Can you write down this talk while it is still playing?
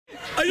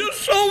I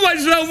just saw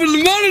myself in the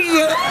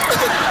monitor.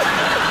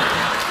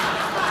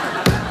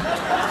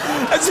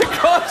 It's a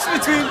cross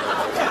between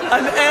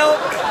an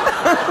elk.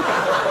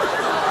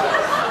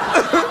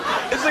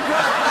 It's a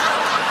cross.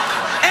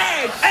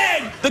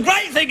 And the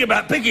great thing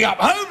about picking up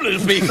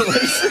homeless people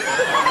is...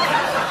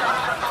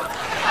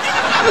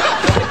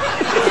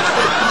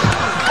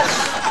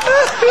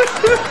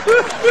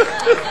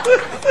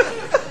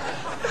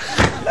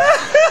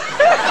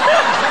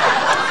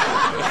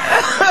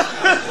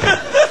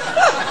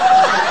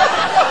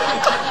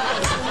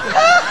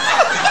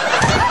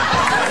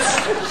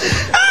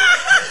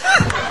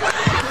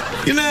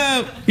 You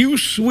know, you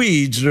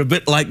Swedes are a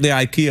bit like the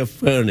IKEA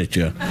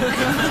furniture.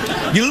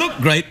 You look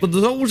great, but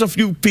there's always a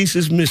few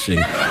pieces missing.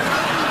 Yeah.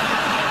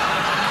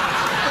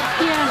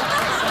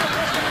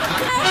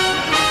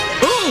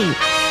 Oh,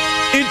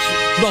 it's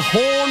the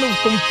horn of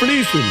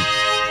completion.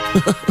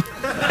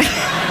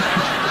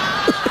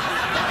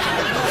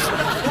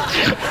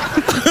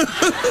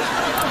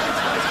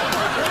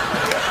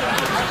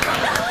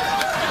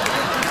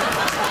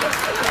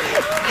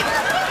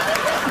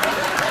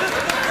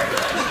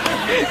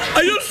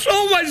 I just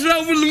saw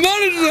myself in the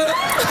monitor.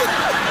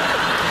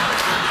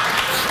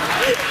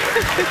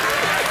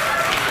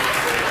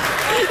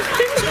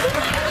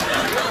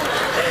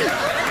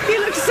 You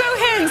look so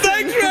handsome.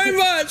 Thanks very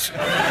much.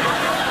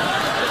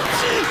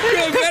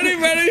 You're a very,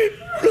 very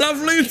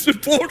lovely and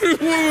supportive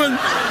woman.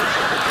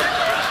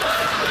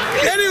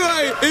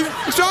 Anyway,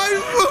 it's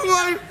time for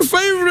my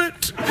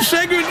favourite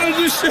segment of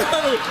the show.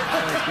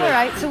 All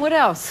right, so what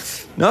else?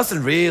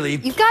 Nothing really.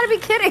 You've got to be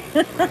kidding.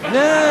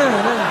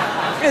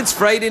 No. It's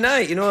Friday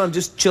night, you know, I'm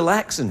just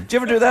chillaxing. Do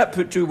you ever do that?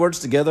 Put two words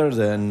together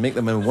and make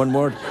them in one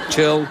word?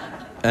 Chill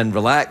and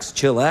relax,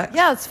 chillax?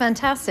 Yeah, it's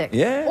fantastic.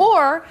 Yeah.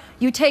 Or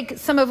you take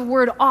some of a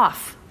word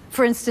off.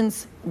 For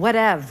instance,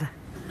 whatever.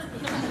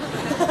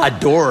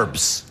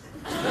 Adorbs.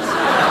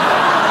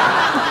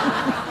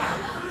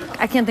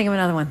 I can't think of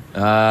another one.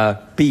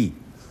 P.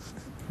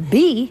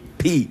 B?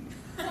 P.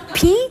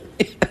 P?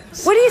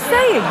 Yes. What are you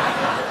saying?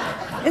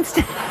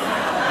 Instead...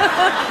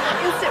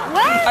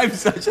 What? I'm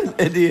such an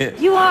idiot.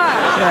 You are?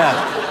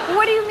 Yeah.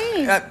 What do you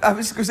mean? I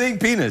was saying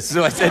penis,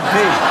 so I said P.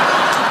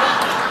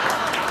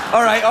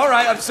 All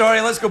right, I'm sorry,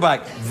 let's go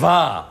back.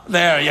 Va.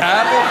 There, you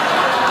happy?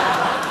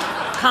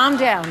 Calm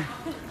down.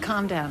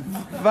 Calm down.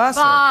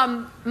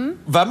 Vasa.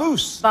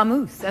 Vamos.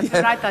 Vamos. That's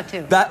what I thought,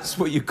 too. That's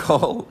what you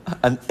call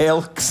an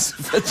elk's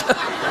vagina.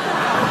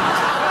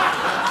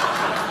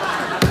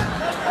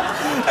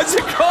 It's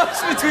a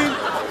cross between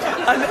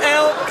an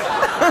elk...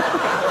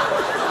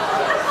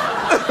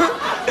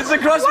 It's a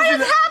cross What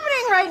between... is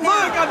happening right now?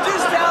 Look, I'm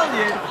just telling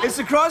you. It's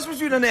a cross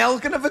between an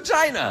elk and a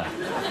vagina.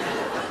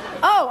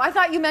 Oh, I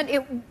thought you meant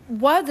it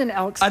was an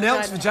elk's vagina. An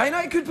elk's vagina?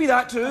 It could be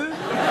that, too.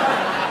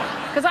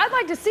 Because I'd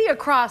like to see a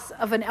cross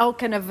of an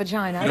elk and a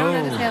vagina. I don't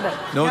understand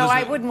that. No,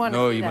 I wouldn't want to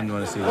see that. No, you wouldn't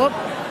want to see that. Whoop.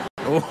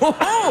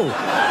 Oh!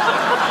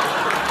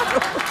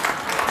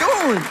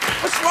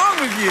 What's wrong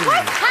with you?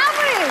 What's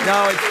happening?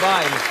 No, it's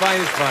fine.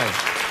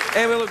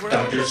 Hey, well, look, we're...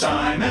 Dr.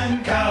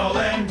 Simon Cowell,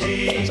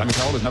 MD. Simon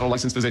Cowell is not a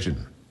licensed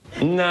physician.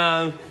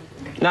 No,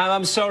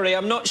 I'm sorry.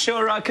 I'm not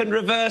sure I can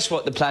reverse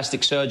what the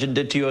plastic surgeon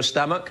did to your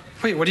stomach.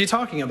 Wait, what are you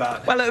talking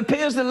about? Well, it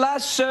appears the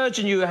last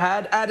surgeon you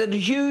had added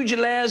huge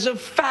layers of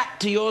fat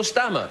to your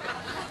stomach.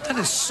 That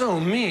is so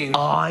mean.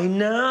 I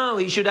know.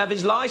 He should have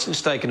his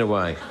license taken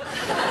away.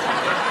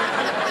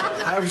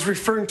 I was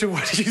referring to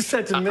what you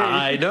said to me.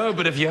 I know,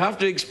 but if you have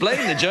to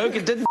explain the joke,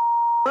 it didn't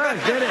work,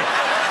 did it?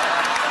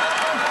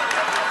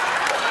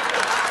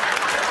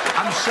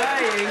 I'm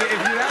saying, if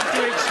you have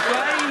to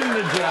explain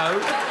the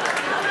joke,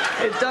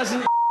 it doesn't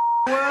work.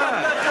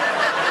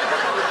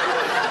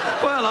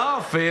 Well,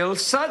 I feel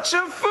such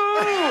a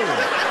fool.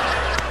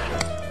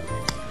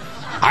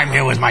 I'm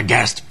here with my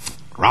guest,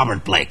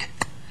 Robert Blake.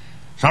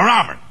 So,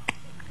 Robert,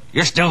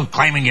 you're still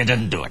claiming you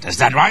didn't do it, is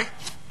that right?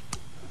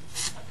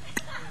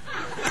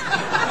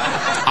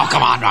 Oh,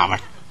 come on,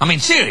 Robert. I mean,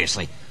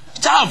 seriously.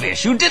 It's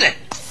obvious you did it.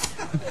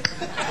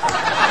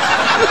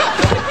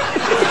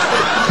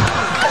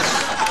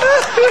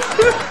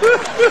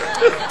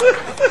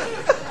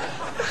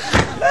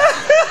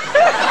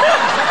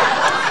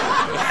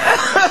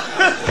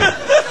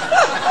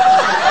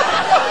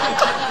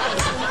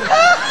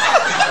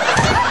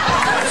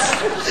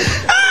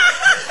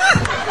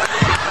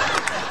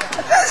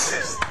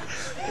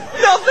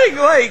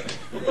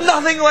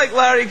 Nothing like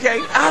Larry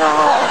King at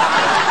all.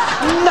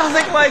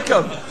 Nothing like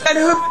him. And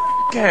who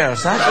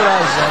cares? That's what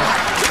I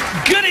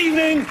say. Good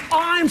evening.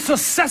 I'm Sir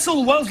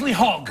Cecil Wellesley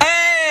Hogg.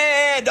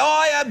 And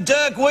I am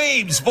Dirk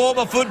Weems,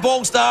 former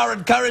football star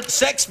and current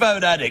sex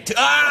phone addict.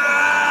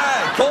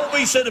 Ah! Call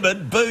me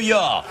Cinnamon.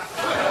 Booyah.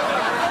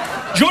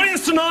 Joining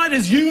us tonight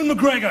is Ewan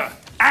McGregor,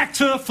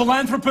 actor,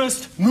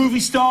 philanthropist, movie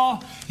star,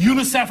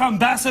 UNICEF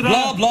ambassador.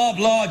 Blah, blah,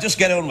 blah. Just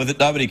get on with it.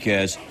 Nobody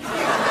cares.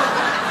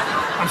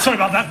 I'm sorry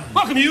about that.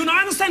 Welcome, Ewan. I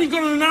understand you've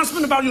got an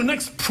announcement about your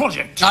next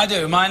project. I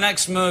do. My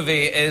next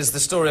movie is the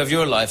story of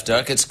your life,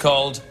 Dirk. It's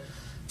called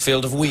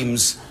Field of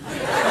Weems.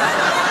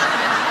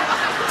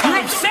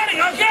 How upsetting,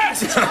 I guess.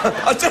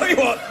 I'll tell you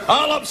what,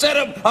 I'll upset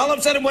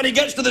him when he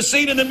gets to the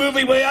scene in the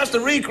movie where he has to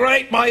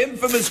recreate my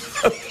infamous...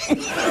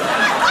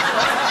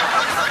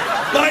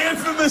 my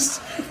infamous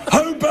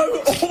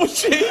hobo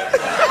orgy.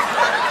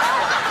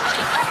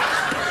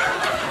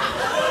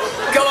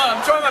 Come on,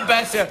 I'm trying my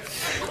best here.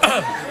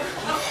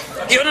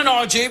 You in an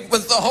orgy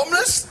with the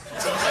homeless?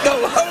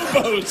 No,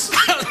 hobos.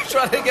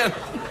 Try it again.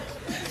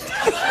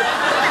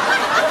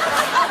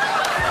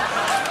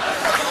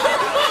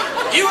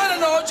 You had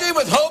an orgy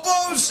with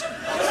hobos?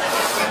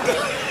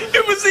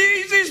 It was the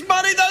easiest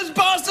money those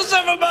bastards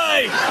ever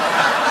made.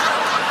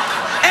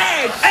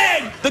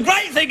 And the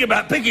great thing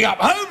about picking up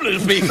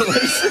homeless people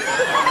is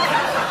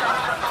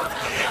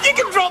you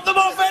can drop them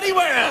off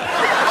anywhere.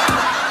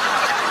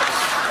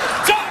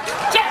 Jack,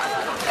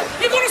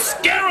 you've got to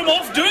scare them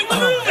off doing the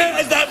movie.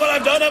 Is that what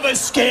I've done? Have I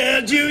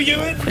scared you,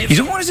 Ewan? You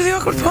don't want to do the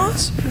awkward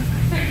parts?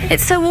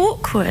 It's so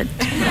awkward.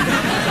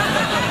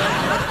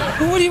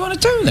 Well, what do you want to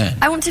do then?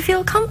 I want to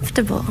feel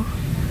comfortable.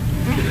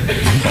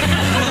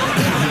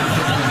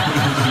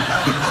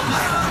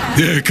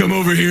 Yeah, come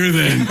over here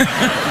then.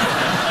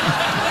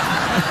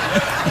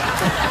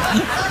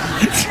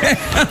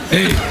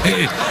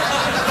 Hey,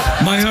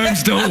 my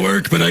arms don't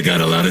work, but I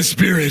got a lot of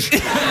spirit.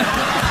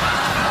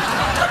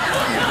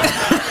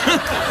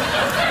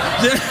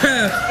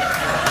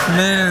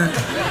 Man,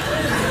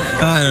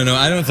 I don't know.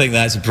 I don't think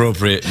that's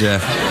appropriate,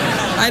 Jeff.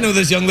 I know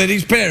this young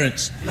lady's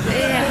parents.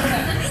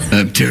 Yeah.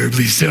 I'm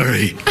terribly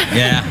sorry.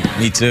 Yeah,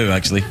 me too,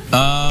 actually.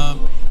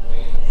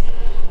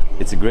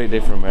 It's a great day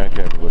for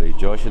America, everybody.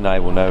 Josh and I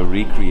will now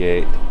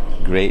recreate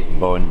great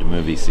Bond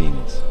movie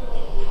scenes.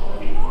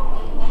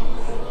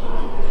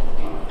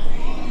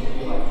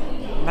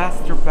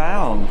 Master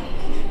Bound.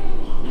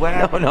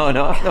 What? No. I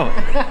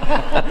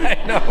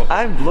know.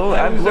 I'm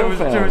Blofeld.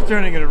 I was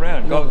turning it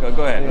around. Go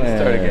ahead. Let's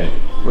start again.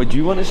 Well, do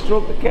you want to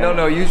stroke the cat?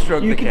 No, you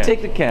stroke the cat. You can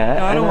take the cat.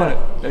 No, I don't want it.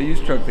 No, you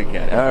stroke the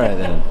cat. All right,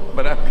 then.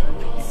 But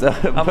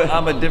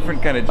I'm a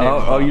different kind of James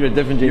Bond. Oh, you're a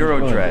different James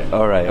Bond. Eurotrash.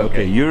 All right,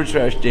 okay.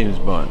 Eurotrash James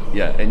Bond.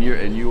 Yeah, and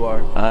you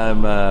are?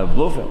 I'm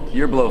Blofeld.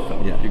 You're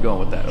Blofeld. Yeah. You're going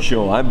with that. Okay.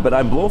 Sure, I'm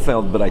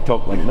Blofeld, but I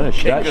talk like this.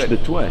 Okay, That's good. the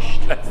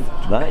twist.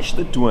 That's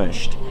the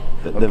twist.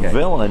 The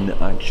villain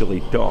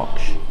actually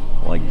talks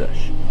like this.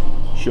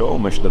 Show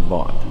Mr.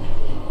 Bond.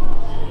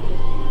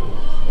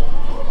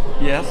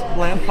 Yes,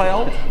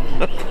 Blofeld.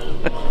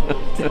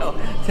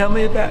 Tell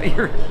me about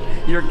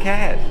your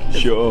cat.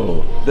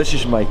 Sure. This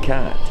is my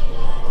cat,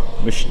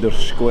 Mr.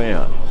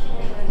 Square.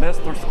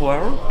 Mr.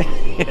 Square?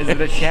 Is it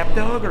a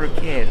sheepdog or a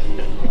cat?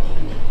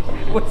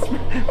 What's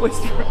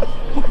wrong?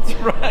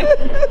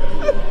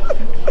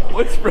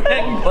 What's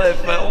wrong,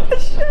 Blofeld?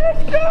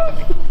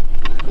 Sheepdog.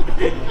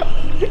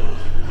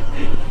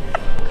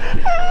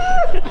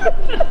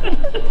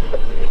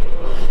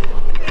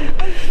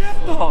 A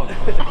sheepdog.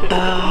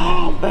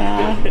 Oh,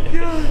 man. That's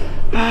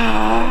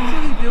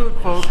how you do it,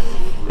 folks.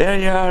 There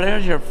you are.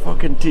 There's your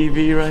fucking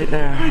TV right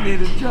there. I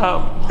need a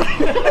job.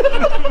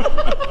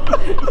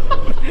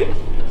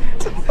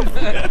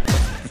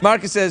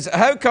 Marcus says,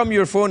 how come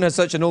your phone has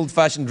such an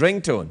old-fashioned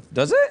ringtone?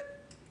 Does it?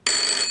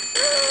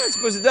 I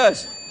suppose it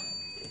does.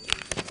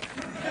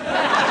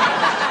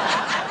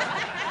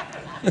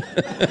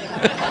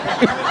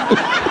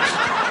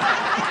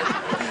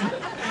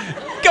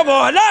 Come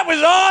on, that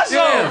was awesome!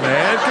 Yeah,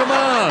 man, come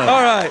on.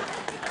 All right.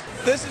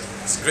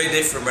 It's a great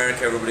day for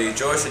America, everybody.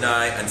 Josh and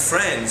I and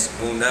friends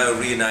will now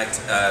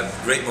reenact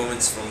great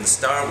moments from the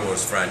Star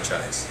Wars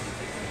franchise.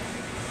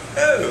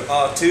 Oh,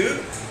 R2,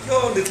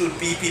 you're a little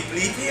beepy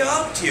bleepy,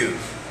 aren't you?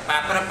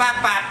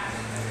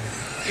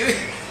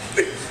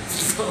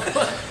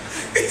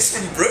 It's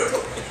from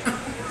Brooklyn.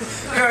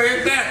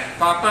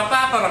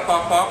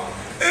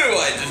 Oh,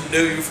 I didn't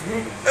know you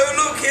from... Oh,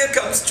 look, here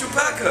comes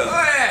Chewbacca.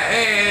 Oh, yeah,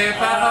 hey,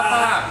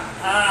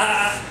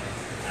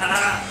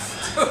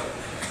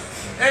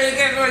 Hey, you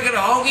can't go get a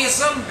hoagie or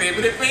something,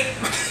 baby.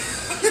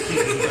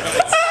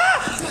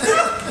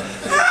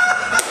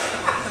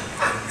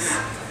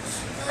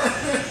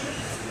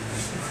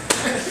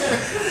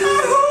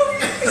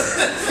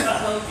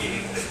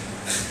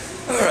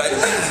 All right.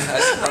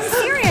 I'm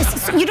serious.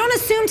 You don't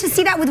assume to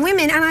see that with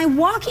women, and I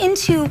walk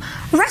into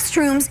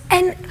restrooms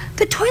and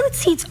the toilet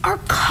seats are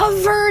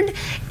covered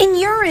in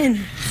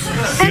urine.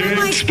 And I'm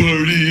like,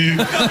 Party.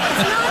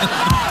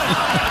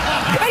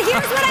 but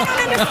here's what I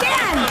don't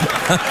understand.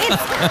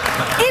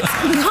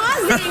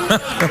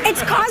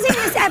 It's causing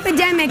this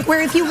epidemic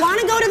where if you want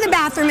to go to the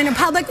bathroom in a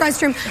public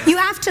restroom, you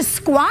have to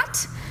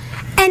squat.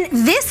 And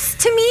this,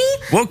 to me...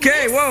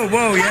 Okay,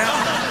 whoa,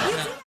 yeah.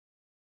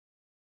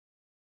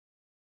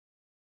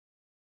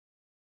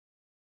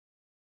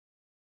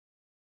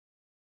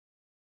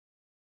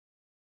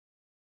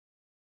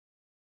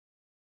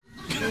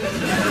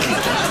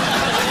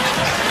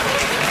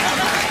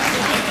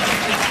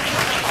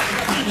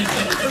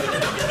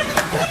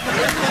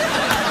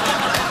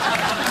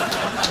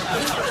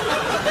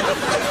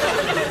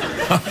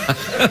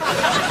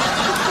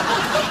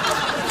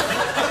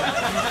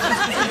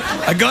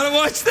 I gotta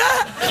watch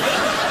that.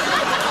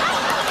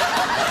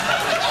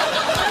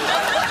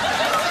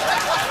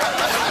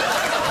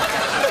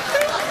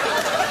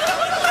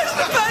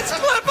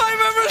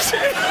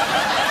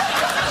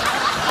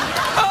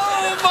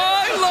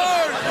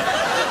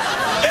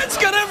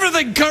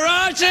 wrestling,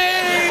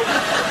 karate,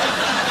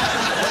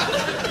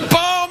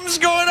 bombs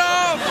going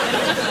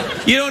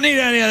off. You don't need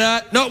any of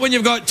that. Not when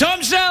you've got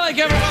Tom Selleck,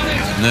 everybody.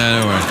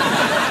 No, don't worry.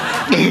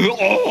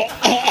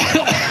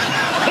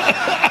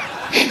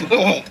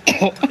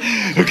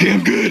 Okay,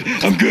 I'm good.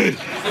 I'm good.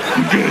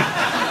 I'm good.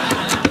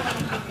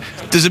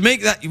 Does it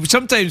make that?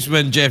 Sometimes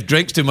when Geoff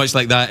drinks too much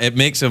like that, it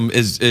makes him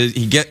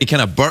he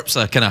kind of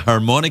burps a kind of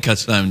harmonica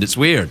sound. It's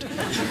weird.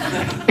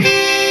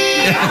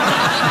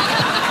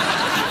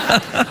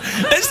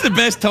 It's the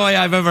best toy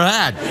I've ever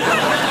had.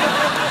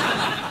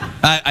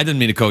 I didn't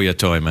mean to call you a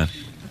toy, man.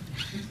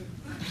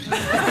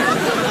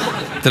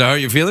 Did I hurt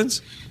your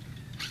feelings?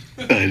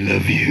 I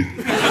love you.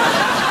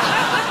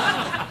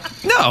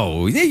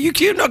 No,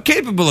 you're not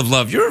capable of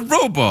love. You're a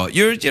robot.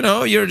 You're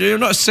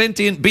not a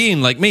sentient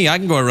being like me. I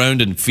can go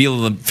around and feel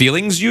the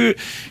feelings. You're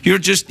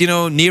just,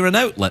 near an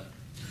outlet.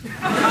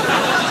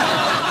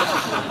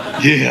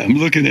 Yeah, I'm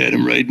looking at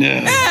him right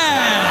now.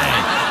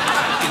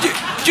 Hey!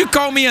 Did you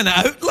call me an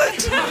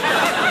outlet?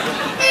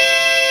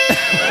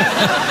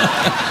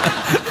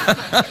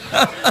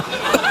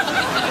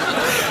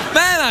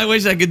 Man, I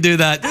wish I could do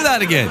that. Do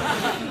that again.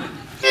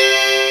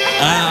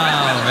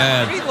 Oh,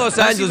 man. In Los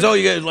Angeles, all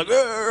you get is like...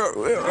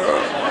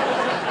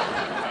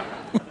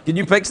 Can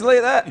you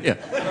pixelate that? Yeah.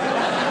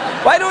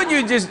 Why don't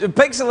you just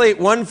pixelate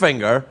one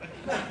finger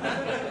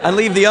and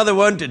leave the other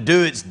one to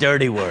do its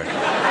dirty work?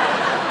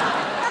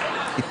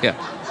 Yeah.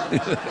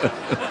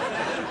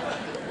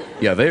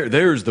 Yeah,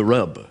 there's the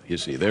rub, you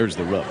see. There's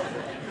the rub.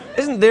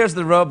 Isn't There's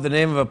the Rub the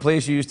name of a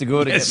place you used to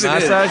go to get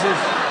massages?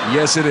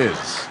 Yes, it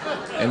is.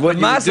 And what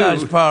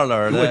massage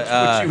parlor.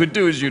 What you would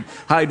do is you'd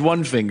hide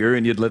one finger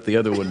and you'd let the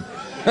other one...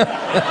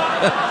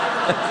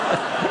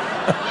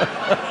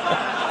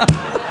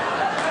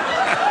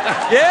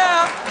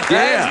 Yeah,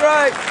 that's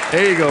right.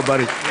 There you go,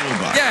 buddy.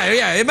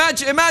 Yeah.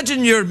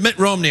 Imagine you're Mitt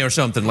Romney or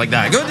something like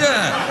that. Good.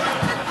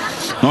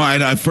 All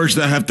right, first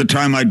I have to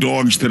tie my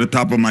dogs to the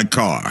top of my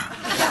car.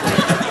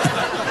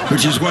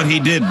 Which is what he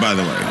did, by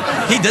the way.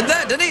 He did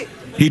that, did he?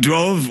 He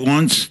drove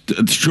once.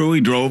 It's true, he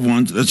drove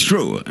once. That's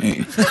true.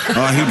 He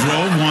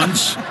drove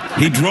once.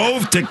 He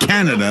drove to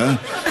Canada.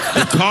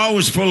 The car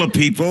was full of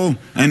people,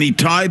 and he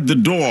tied the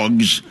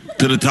dogs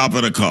to the top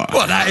of the car.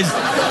 Well, that's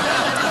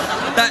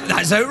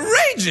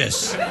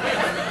outrageous.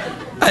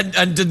 And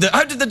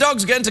how did the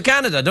dogs get into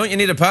Canada? Don't you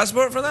need a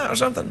passport for that or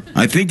something?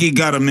 I think he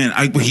got them in.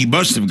 He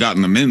must have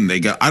gotten them in. I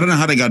don't know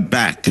how they got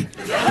back. But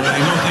I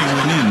know they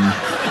went in.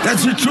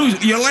 That's the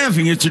truth. You're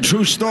laughing. It's a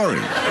true story.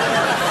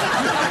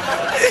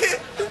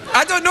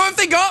 I don't know if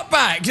they got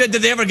back. Did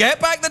they ever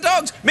get back, the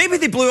dogs? Maybe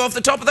they blew off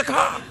the top of the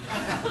car.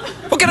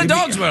 What kind of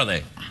dogs were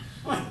they?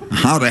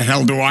 How the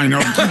hell do I know?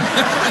 All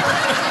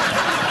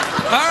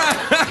right.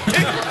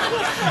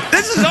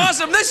 This is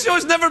awesome. This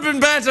show's never been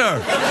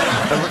better.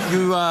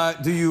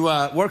 Do you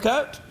work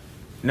out?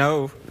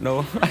 No.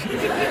 No,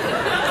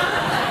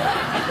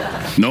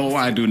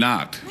 I do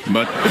not.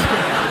 But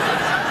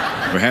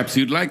perhaps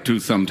you'd like to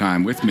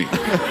sometime with me.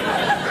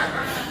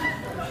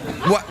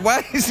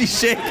 Why is he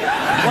shaking?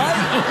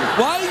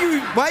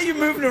 Why are you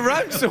moving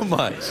around so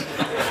much?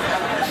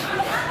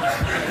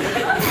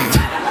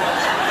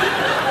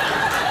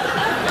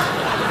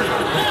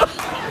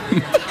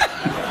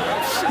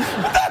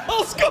 What the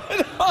hell's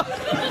going on?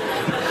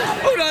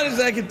 Hold on a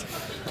second.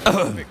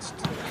 Hello?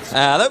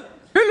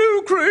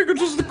 Hello, Craig.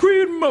 It is the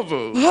Queen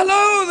Mother.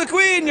 Hello, the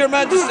Queen, Your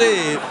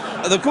Majesty.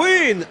 The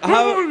Queen.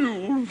 How are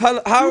you? How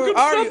are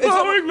you? Stop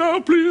bowing now,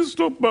 please.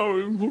 Stop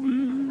bowing for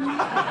me.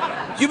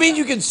 You mean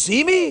you can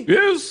see me?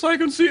 Yes, I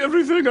can see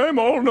everything. I'm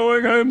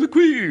all-knowing. I am the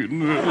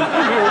Queen.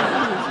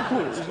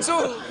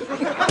 So...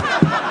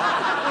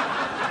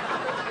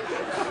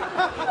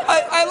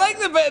 I like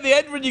the bit at the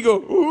end when you go,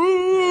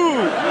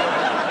 ooh,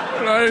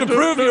 to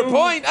prove your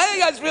point. I think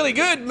that's really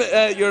good,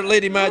 Your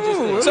Lady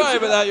Majesty. Sorry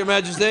about that, Your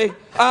Majesty.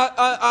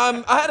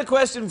 I had a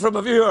question from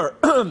a viewer.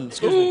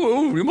 Excuse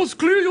me. You must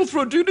clear your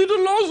throat. You need a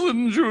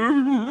lozenge.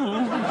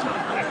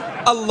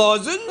 A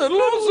lozenge? A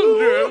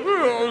lozenge,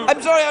 yeah.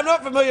 I'm sorry, I'm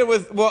not familiar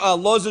with what a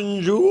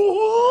lozenge is.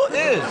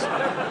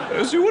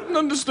 Yes, you wouldn't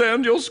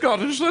understand. You're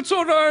Scottish. That's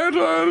all right.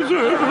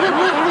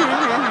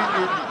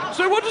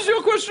 So what is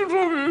your question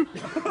for me?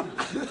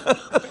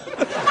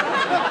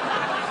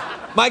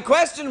 My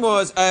question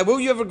was, will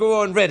you ever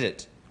go on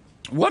Reddit?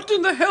 What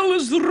in the hell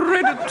is the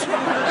Reddit?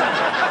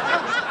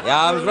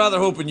 Yeah, I was rather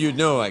hoping you'd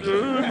know,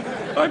 actually.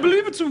 I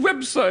believe it's a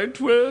website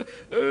where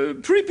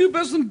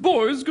prepubescent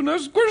boys can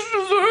ask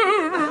questions.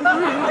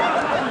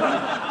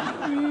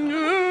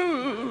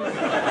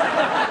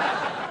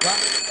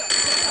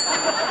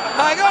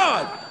 Hang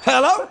on.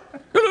 Hello?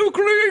 Hello,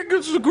 Craig.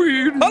 It's the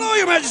Queen. Hello,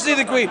 Your Majesty,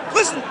 the Queen.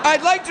 Listen,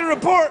 I'd like to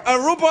report a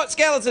robot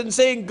skeleton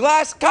saying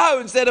glass cow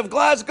instead of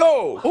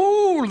Glasgow.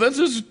 Oh, that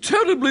is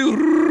terribly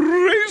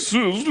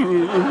racist.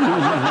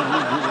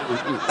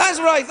 That's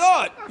what I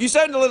thought. You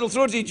sound a little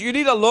throaty. Do you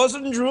need a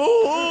lozenge? You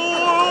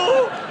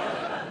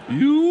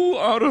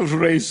are a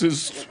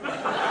racist.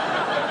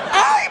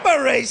 I'm a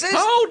racist?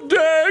 How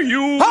dare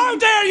you? How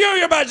dare you,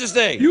 Your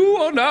Majesty? You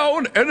are now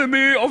an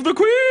enemy of the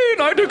Queen.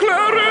 I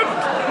declare it.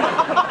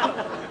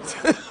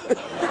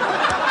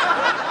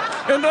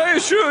 and I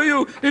assure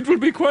you it will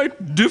be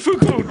quite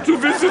difficult to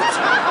visit.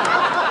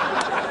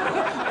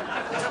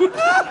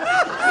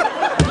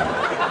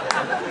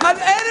 An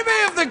enemy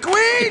of the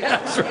Queen?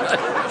 That's right.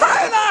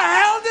 How the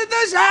hell did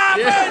this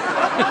happen?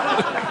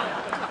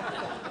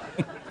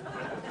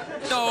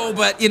 No,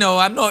 but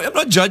I'm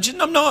not judging.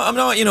 I'm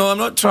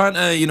not trying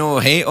to,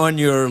 hate on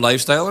your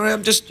lifestyle.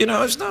 I'm just,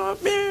 it's not.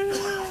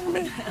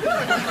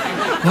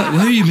 Why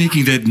are you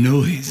making that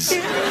noise?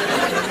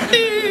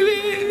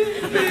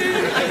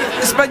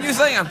 It's my new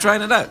thing. I'm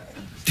trying it out.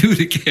 Do it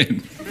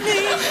again.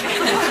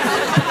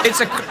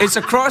 It's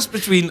a cross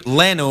between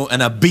Leno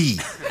and a bee.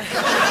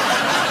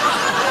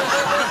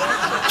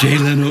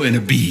 Jayleno and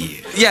a bee.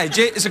 Yeah,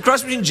 it's a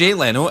cross between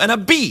Jayleno and a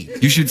bee.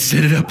 You should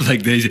set it up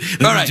like this.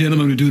 Ladies and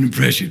gentlemen, I'm going to do an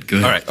impression. Go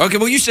ahead. All right. Okay,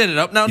 well, you set it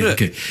up. Now do it.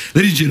 Okay.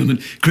 Ladies and gentlemen,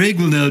 Craig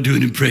will now do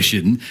an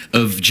impression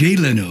of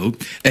Jayleno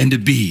and a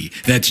bee.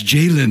 That's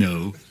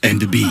Jayleno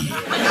and a bee.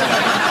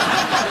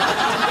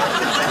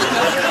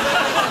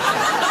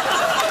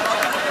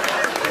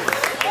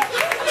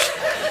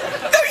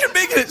 Now you're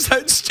making it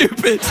sound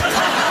stupid.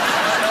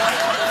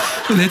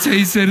 Well, that's how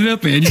you set it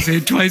up, man. You say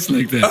it twice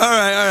like that. All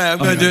right. I'm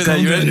going to do it then.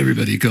 Calm You down, ready?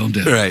 everybody. Calm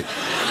down. All right.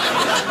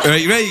 All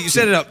right, you ready? You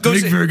set it up. Go.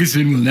 Craig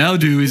Ferguson will now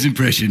do his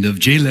impression of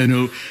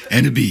Jayleno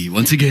and a bee.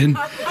 Once again,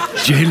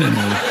 Jayleno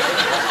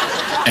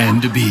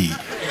and a bee.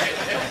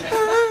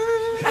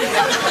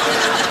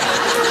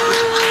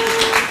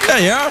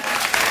 There you are.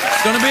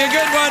 It's going to be a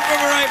good one. We'll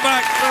be right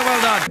back.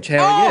 Well done.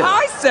 How are you?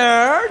 Hi,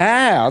 sir.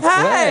 Hi,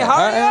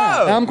 how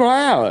are you? I'm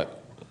glad.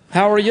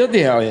 How are you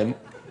doing?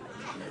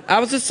 I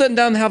was just sitting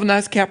down and having a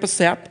nice cup of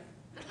sap.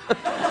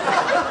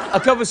 A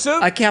cup of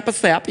soup? A cup of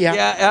sap, yeah.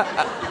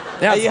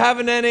 Yeah. Are you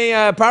having any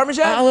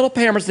Parmesan? A little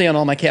Parmesan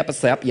on my cup of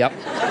sap, yep.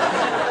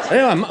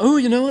 Yeah,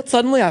 you know what?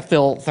 Suddenly I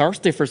feel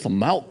thirsty for some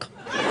milk.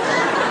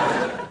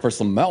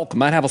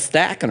 Might have a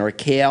stack or a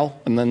cow,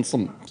 and then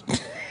some...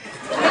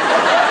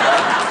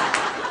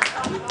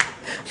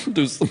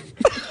 do some...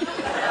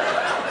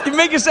 You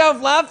make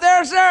yourself laugh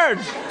there,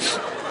 Serge?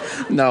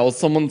 No,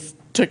 someone's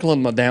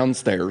tickling my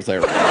downstairs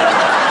there.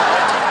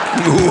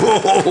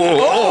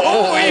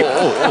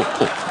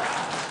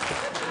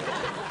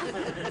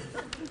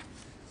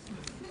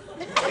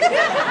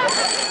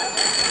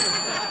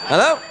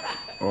 Hello?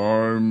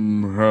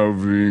 I'm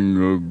having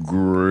a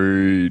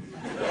great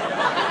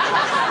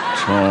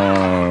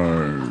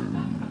time.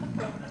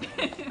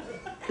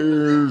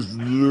 Is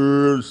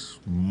this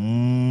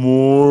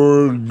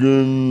Morgan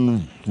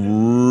Freeman?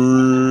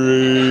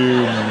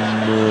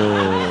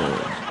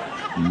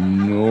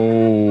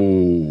 No.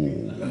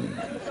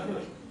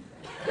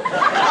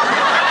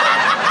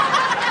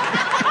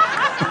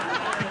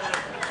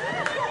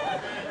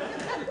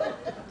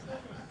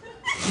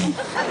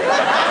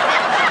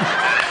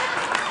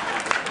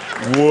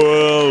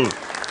 Well,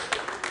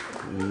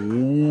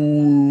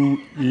 who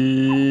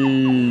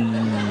is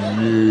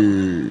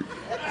it?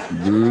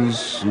 This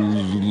is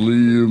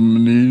Liam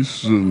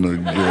Neeson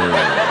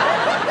again.